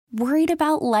Worried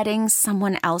about letting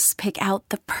someone else pick out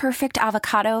the perfect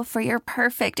avocado for your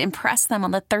perfect impress them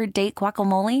on the third date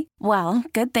guacamole? Well,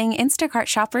 good thing Instacart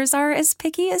shoppers are as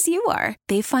picky as you are.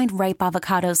 They find ripe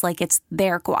avocados like it's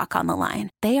their guac on the line.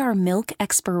 They are milk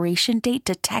expiration date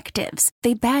detectives.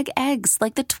 They bag eggs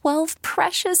like the 12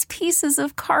 precious pieces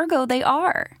of cargo they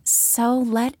are. So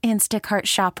let Instacart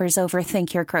shoppers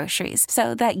overthink your groceries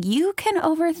so that you can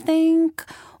overthink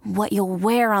what you'll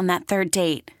wear on that third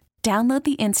date. Download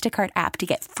the Instacart app to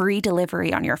get free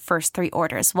delivery on your first 3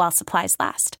 orders while supplies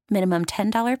last. Minimum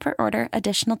 $10 per order.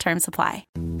 Additional terms apply.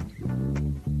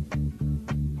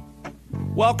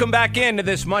 Welcome back into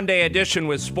this Monday edition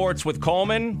with Sports with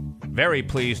Coleman. Very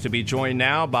pleased to be joined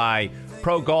now by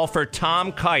pro golfer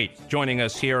Tom Kite, joining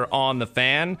us here on The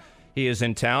Fan. He is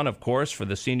in town, of course, for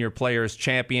the Senior Players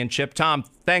Championship. Tom,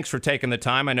 thanks for taking the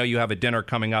time. I know you have a dinner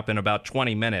coming up in about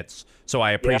 20 minutes, so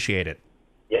I appreciate it.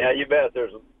 Yeah, you bet.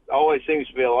 There's always seems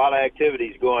to be a lot of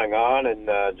activities going on, and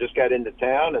just got into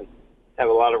town and have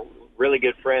a lot of really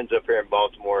good friends up here in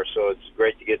Baltimore, so it's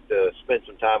great to get to spend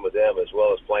some time with them as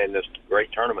well as playing this great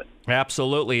tournament.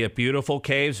 Absolutely. A beautiful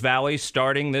Caves Valley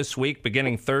starting this week,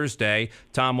 beginning Thursday.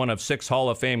 Tom, one of 6 Hall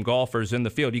of Fame golfers in the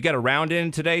field. You get a round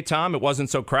in today, Tom? It wasn't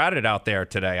so crowded out there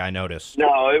today, I noticed.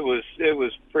 No, it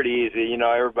was pretty easy. You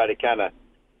know, everybody kind of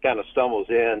stumbles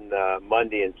in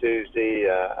Monday and Tuesday.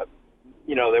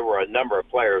 You know, there were a number of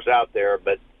players out there,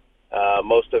 but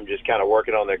most of them just kind of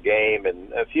working on their game,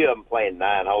 and a few of them playing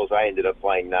 9 holes. I ended up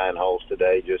playing 9 holes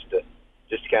today just to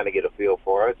kind of get a feel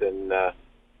for it, and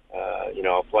you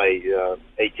know, I'll play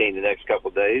 18 the next couple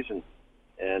of days,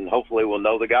 and hopefully we'll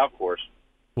know the golf course.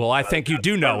 Well, I think you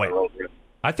do know it.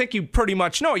 I think you pretty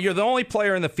much know. You're the only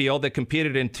player in the field that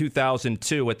competed in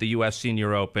 2002 at the U.S.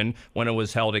 Senior Open when it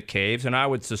was held at Caves, and I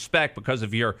would suspect because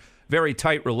of your very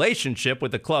tight relationship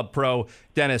with the club pro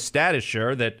Dennis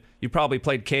Stadisher that you probably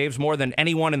played Caves more than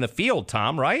anyone in the field,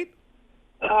 Tom, right?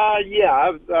 Yeah,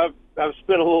 I've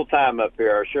spent a little time up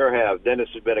here. I sure have. Dennis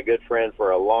has been a good friend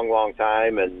for a long, long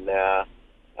time, and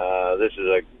this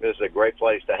is a great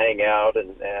place to hang out,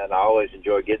 and I always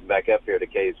enjoy getting back up here to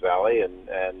Caves Valley,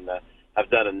 and I've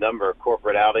done a number of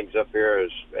corporate outings up here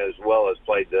as well as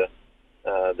played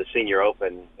the Senior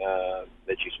Open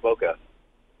that you spoke of.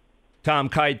 Tom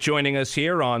Kite joining us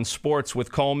here on Sports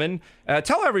with Coleman.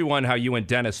 Tell everyone how you and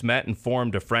Dennis met and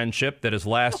formed a friendship that has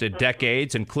lasted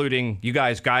decades, including you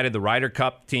guys guided the Ryder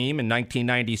Cup team in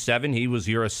 1997. He was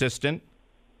your assistant.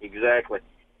 Exactly.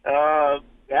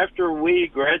 After we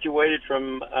graduated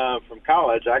from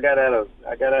college, I got out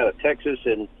of Texas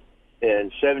in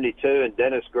 72, and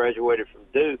Dennis graduated from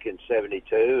Duke in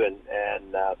 72,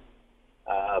 and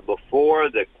before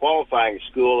the qualifying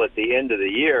school at the end of the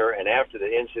year and after the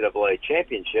NCAA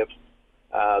championships,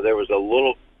 there was a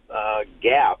little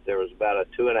gap. There was about a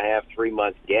 2.5, 3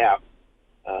 month gap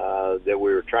that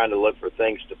we were trying to look for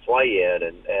things to play in,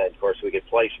 and of course we could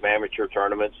play some amateur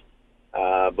tournaments,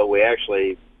 but we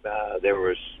actually there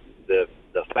was the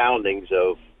foundings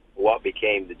of what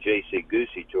became the J.C.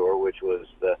 Goosey Tour, which was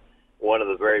one of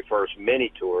the very first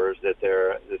mini tours that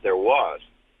there was.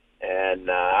 And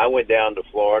I went down to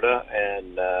Florida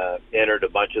and entered a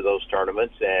bunch of those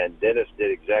tournaments, and Dennis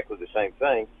did exactly the same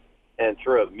thing. And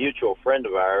through a mutual friend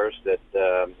of ours, that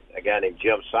a guy named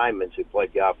Jim Simons, who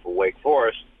played golf for Wake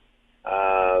Forest,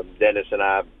 Dennis and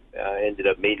I ended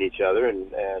up meeting each other,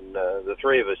 and the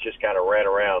three of us just kind of ran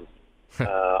around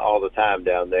all the time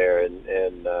down there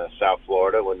in South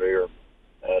Florida when we were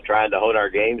trying to hone our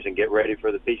games and get ready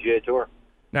for the PGA Tour.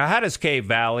 Now, how does Caves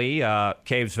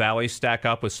Valley stack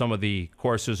up with some of the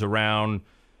courses around,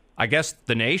 I guess,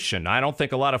 the nation? I don't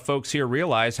think a lot of folks here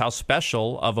realize how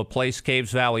special of a place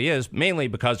Caves Valley is, mainly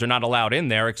because they're not allowed in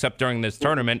there except during this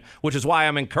tournament, which is why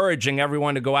I'm encouraging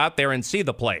everyone to go out there and see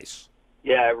the place.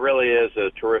 Yeah, it really is a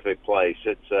terrific place.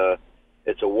 It's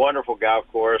a wonderful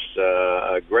golf course,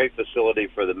 a great facility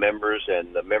for the members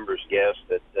and the members' guests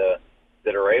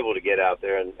that are able to get out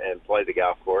there and play the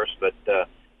golf course, but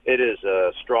it is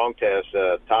a strong test.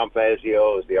 Tom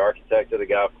Fazio is the architect of the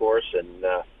golf course, and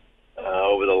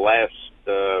over the last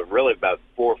really about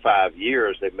 4 or 5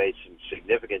 years, they've made some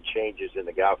significant changes in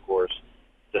the golf course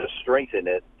to strengthen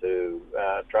it, to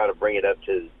try to bring it up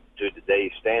to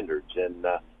today's standards. And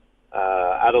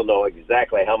I don't know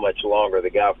exactly how much longer the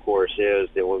golf course is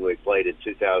than when we played in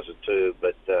 2002,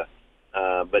 but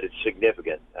it's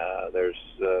significant.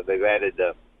 They've added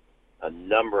a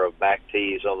number of back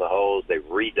tees on the holes. They've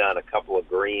redone a couple of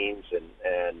greens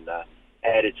and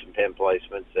added some pin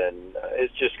placements, and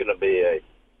it's just going to be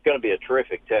a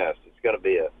terrific test. It's going to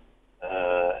be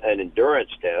an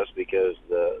endurance test because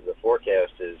the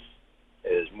forecast is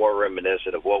is more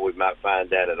reminiscent of what we might find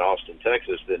down in Austin,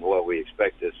 Texas, than what we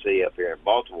expect to see up here in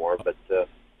Baltimore. But it's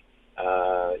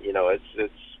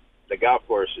the golf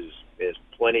course is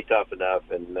plenty tough enough,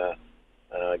 and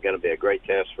going to be a great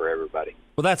test for everybody.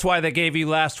 Well, that's why they gave you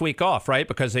last week off, right?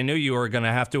 Because they knew you were going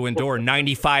to have to endure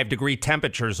 95-degree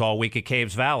temperatures all week at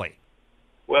Caves Valley.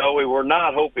 Well, we were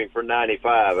not hoping for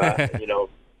 95.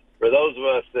 For those of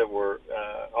us that were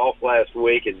off last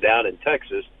week and down in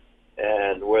Texas,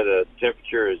 and where the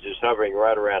temperature is just hovering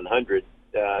right around 100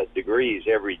 degrees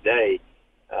every day,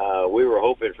 we were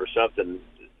hoping for something,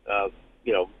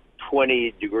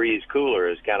 20 degrees cooler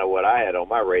is kind of what I had on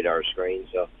my radar screen.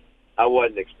 So I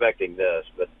wasn't expecting this,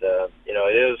 but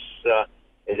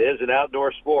it is an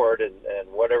outdoor sport, and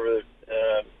whatever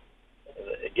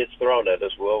it gets thrown at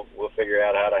us, we'll figure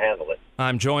out how to handle it.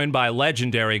 I'm joined by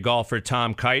legendary golfer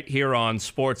Tom Kite here on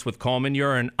Sports with Coleman.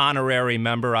 You're an honorary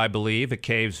member, I believe, at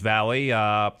Caves Valley.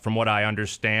 From what I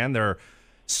understand, there are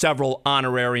several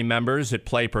honorary members that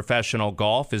play professional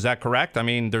golf. Is that correct? I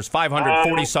mean, there's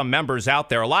 540-some members out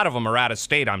there. A lot of them are out of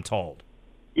state, I'm told.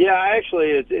 Yeah, actually,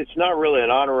 it's not really an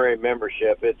honorary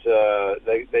membership. It's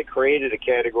they created a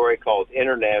category called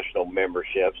international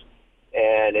memberships,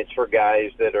 and it's for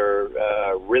guys that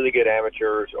are really good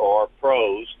amateurs or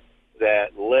pros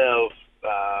that live,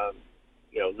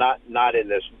 not in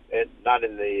the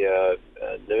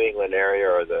New England area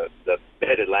or the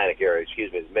Mid-Atlantic area.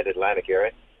 Excuse me, the Mid-Atlantic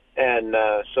area, and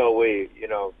so we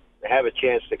have a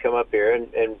chance to come up here, and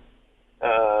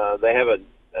they have a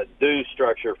due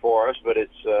structure for us, but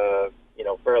it's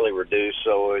fairly reduced,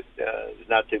 so it's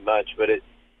not too much. But it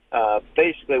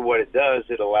basically what it does,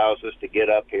 it allows us to get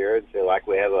up here and feel like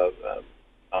we have a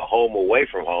home away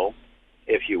from home,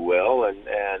 if you will.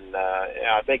 And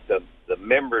I think the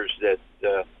members that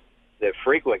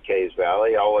frequent Caves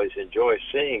Valley always enjoy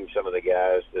seeing some of the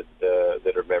guys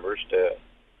that are members to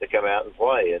come out and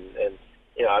play. And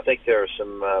I think there are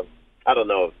some. I don't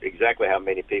know exactly how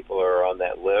many people are on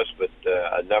that list, but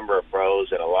a number of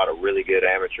pros and a lot of really good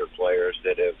amateur players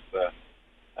that have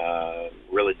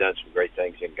really done some great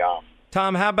things in golf.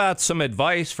 Tom, how about some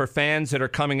advice for fans that are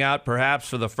coming out perhaps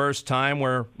for the first time?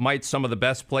 Where might some of the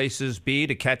best places be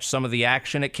to catch some of the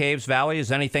action at Caves Valley?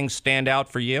 Does anything stand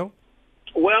out for you?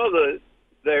 Well,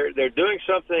 they're doing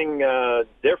something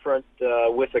different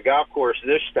with the golf course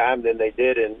this time than they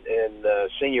did in the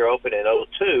Senior Open in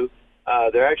 2002.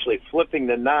 They're actually flipping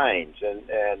the nines,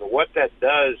 and what that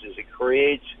does is it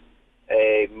creates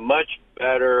a much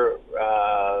better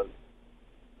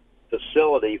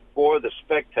facility for the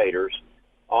spectators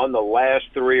on the last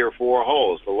 3 or 4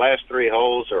 holes. The last 3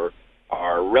 holes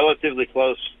are relatively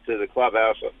close to the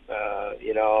clubhouse,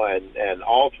 and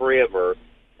all 3 of them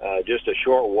are just a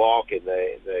short walk, and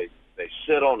they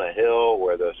sit on a hill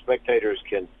where the spectators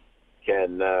can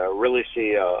really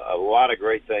see a lot of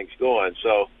great things going.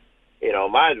 So,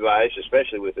 my advice,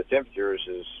 especially with the temperatures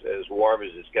as warm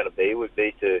as it's going to be, would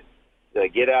be to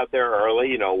get out there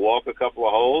early, walk a couple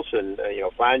of holes and,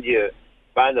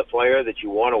 find the player that you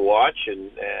want to watch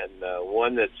and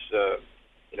one that's,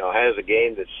 has a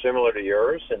game that's similar to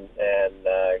yours and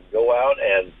go out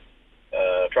and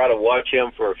try to watch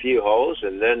him for a few holes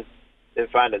and then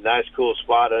find a nice cool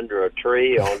spot under a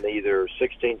tree on either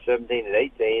 16, 17, and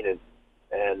 18 and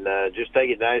just take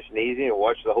it nice and easy and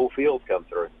watch the whole field come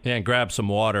through. Yeah, and grab some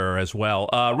water as well.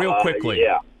 Real quickly.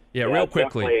 Real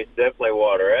quickly. Definitely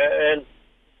water. And,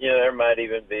 there might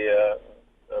even be a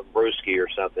brewski or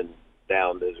something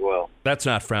downed as well. That's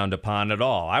not frowned upon at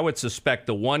all. I would suspect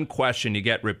the one question you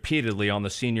get repeatedly on the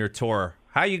senior tour,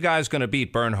 how are you guys going to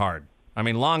beat Bernhard? I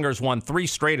mean, Langer's won 3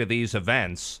 straight of these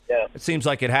events. Yeah. It seems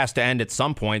like it has to end at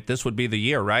some point. This would be the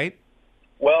year, right?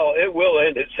 Well, it will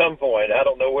end at some point. I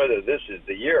don't know whether this is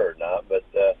the year or not, but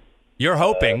you're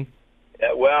hoping.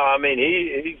 Well, I mean,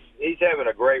 he's having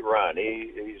a great run.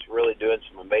 He's really doing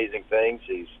some amazing things.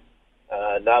 He's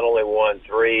not only won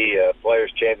 3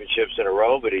 Players' Championships in a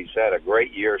row, but he's had a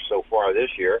great year so far this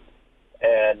year,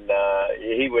 and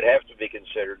he would have to be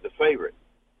considered the favorite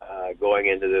going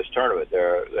into this tournament.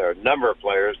 There are a number of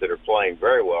players that are playing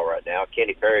very well right now.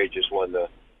 Kenny Perry just won the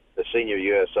Senior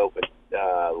U.S. Open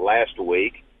last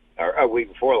week, or a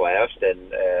week before last,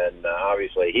 and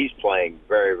obviously he's playing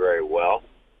very, very well.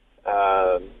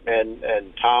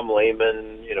 And Tom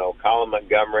Lehman, Colin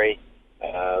Montgomery,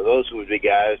 those would be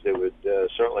guys that would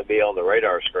certainly be on the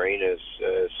radar screen as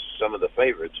some of the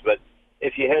favorites. But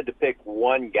if you had to pick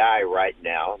one guy right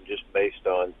now, just based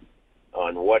on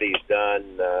what he's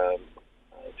done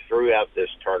throughout this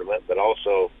tournament, but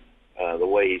also the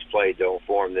way he's played to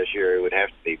form this year, it would have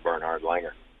to be Bernhard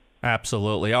Langer.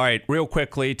 Absolutely. All right, real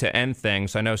quickly to end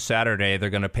things, I know Saturday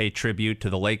they're going to pay tribute to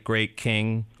the late, great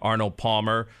King, Arnold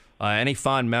Palmer. Any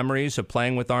fond memories of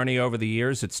playing with Arnie over the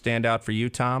years that stand out for you,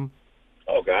 Tom?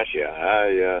 Oh, gosh,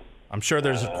 yeah. I'm sure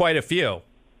there's quite a few.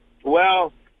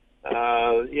 Well,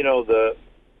 the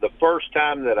first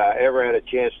time that I ever had a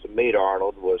chance to meet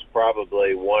Arnold was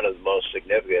probably one of the most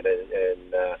significant,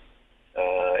 and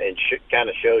kind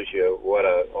of shows you what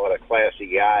a classy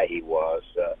guy he was.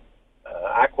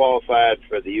 I qualified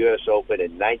for the U.S. Open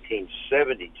in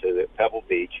 1972 at Pebble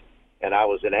Beach, and I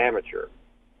was an amateur.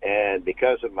 And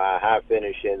because of my high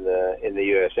finish in the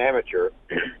U.S. Amateur,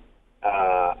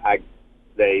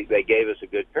 they gave us a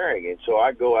good pairing, and so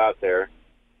I go out there.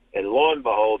 And lo and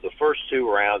behold, the first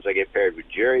two rounds I get paired with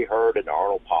Jerry Hurd and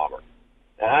Arnold Palmer.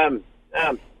 And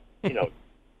I'm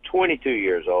 22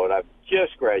 years old. I've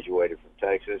just graduated from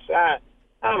Texas.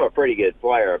 I'm a pretty good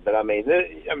player, but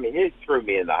it threw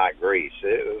me in the hot grease.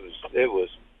 It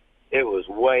was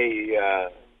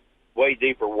way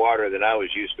deeper water than I was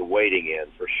used to wading in,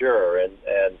 for sure. And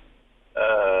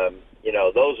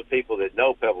those are people that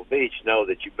know Pebble Beach know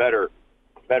that you better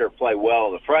play well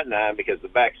on the front nine because the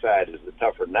backside is the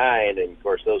tougher nine. And, of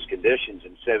course, those conditions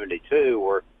in 72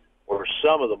 were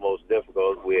some of the most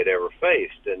difficult we had ever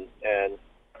faced. And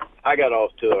I got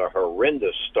off to a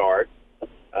horrendous start,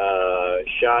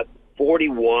 shot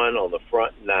 41 on the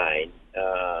front nine,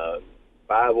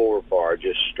 5 over par,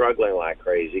 just struggling like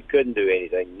crazy, couldn't do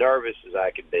anything, nervous as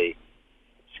I could be,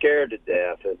 scared to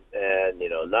death, and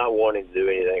not wanting to do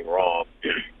anything wrong.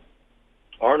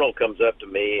 Arnold comes up to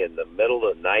me in the middle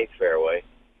of the ninth fairway,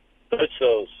 puts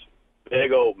those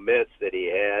big old mitts that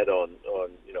he had on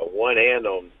one hand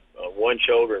on one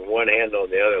shoulder and one hand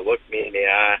on the other, looked me in the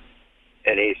eye,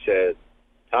 and he said,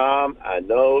 "Tom, I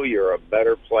know you're a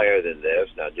better player than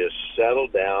this. Now just settle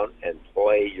down and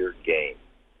play your game."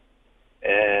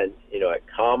 And, it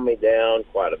calmed me down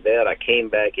quite a bit. I came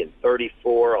back in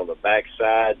 34 on the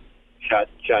backside, shot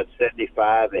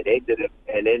 75, and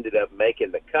ended up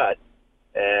making the cut.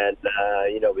 And,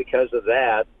 because of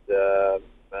that,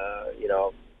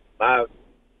 my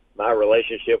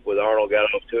relationship with Arnold got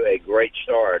off to a great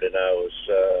start, and I was,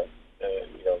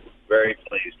 very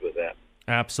pleased with that.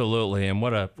 Absolutely, and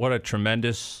what a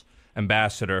tremendous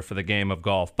ambassador for the game of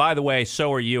golf. By the way,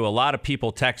 so are you. A lot of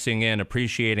people texting in,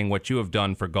 appreciating what you have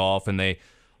done for golf, and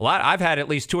I've had at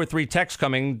least 2 or 3 texts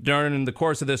coming during the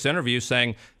course of this interview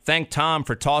saying, "Thank Tom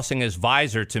for tossing his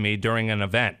visor to me during an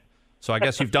event." So I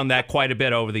guess you've done that quite a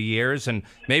bit over the years, and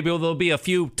maybe there'll be a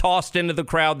few tossed into the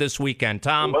crowd this weekend.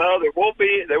 Tom? Well, there won't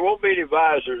be any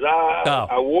visors.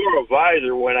 I wore a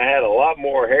visor when I had a lot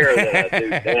more hair than I do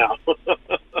now.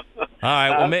 All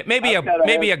right, well, maybe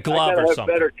a glove or something. I have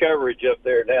better coverage up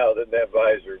there now than that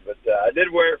visor, but I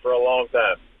did wear it for a long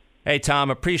time. Hey, Tom,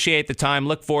 appreciate the time.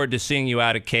 Look forward to seeing you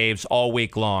out at Caves all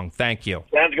week long. Thank you.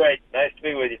 Sounds great. Nice to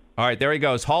be with you. All right, there he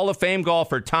goes. Hall of Fame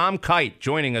golfer Tom Kite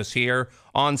joining us here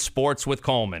on Sports with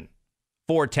Coleman.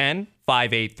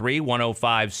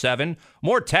 410-583-1057.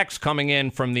 More texts coming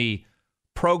in from the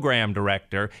program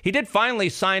director. He did finally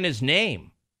sign his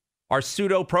name. Our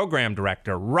pseudo program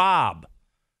director, Rob.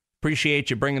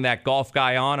 Appreciate you bringing that golf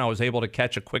guy on. I was able to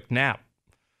catch a quick nap.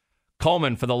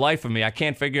 Coleman, for the life of me, I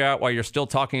can't figure out why you're still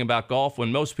talking about golf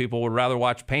when most people would rather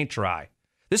watch paint dry.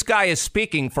 This guy is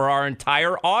speaking for our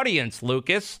entire audience,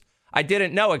 Lucas. I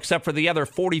didn't know, except for the other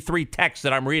 43 texts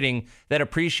that I'm reading that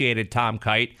appreciated Tom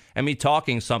Kite and me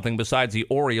talking something besides the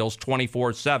Orioles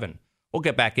 24/7. We'll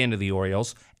get back into the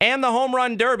Orioles. And the Home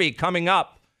Run Derby coming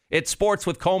up. It's Sports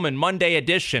with Coleman, Monday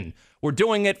edition. We're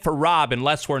doing it for Rob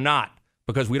unless we're not,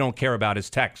 because we don't care about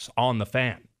his texts on the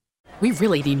Fan. We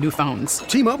really need new phones.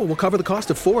 T-Mobile will cover the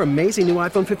cost of 4 amazing new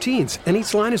iPhone 15s, and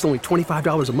each line is only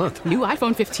 $25 a month. New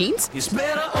iPhone 15s? It's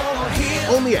better over here.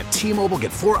 Only at T-Mobile,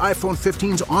 get 4 iPhone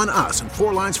 15s on us and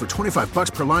 4 lines for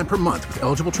 $25 per line per month with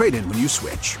eligible trade-in when you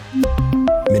switch.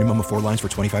 Minimum of 4 lines for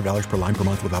 $25 per line per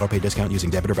month with autopay discount using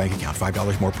debit or bank account.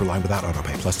 $5 more per line without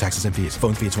autopay, plus taxes and fees.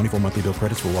 Phone fee at 24 monthly bill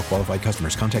credits for well-qualified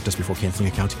customers. Contact us before canceling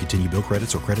account to continue bill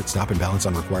credits or credit stop and balance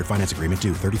on required finance agreement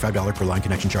due. $35 per line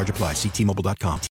connection charge applies. See T-Mobile.com.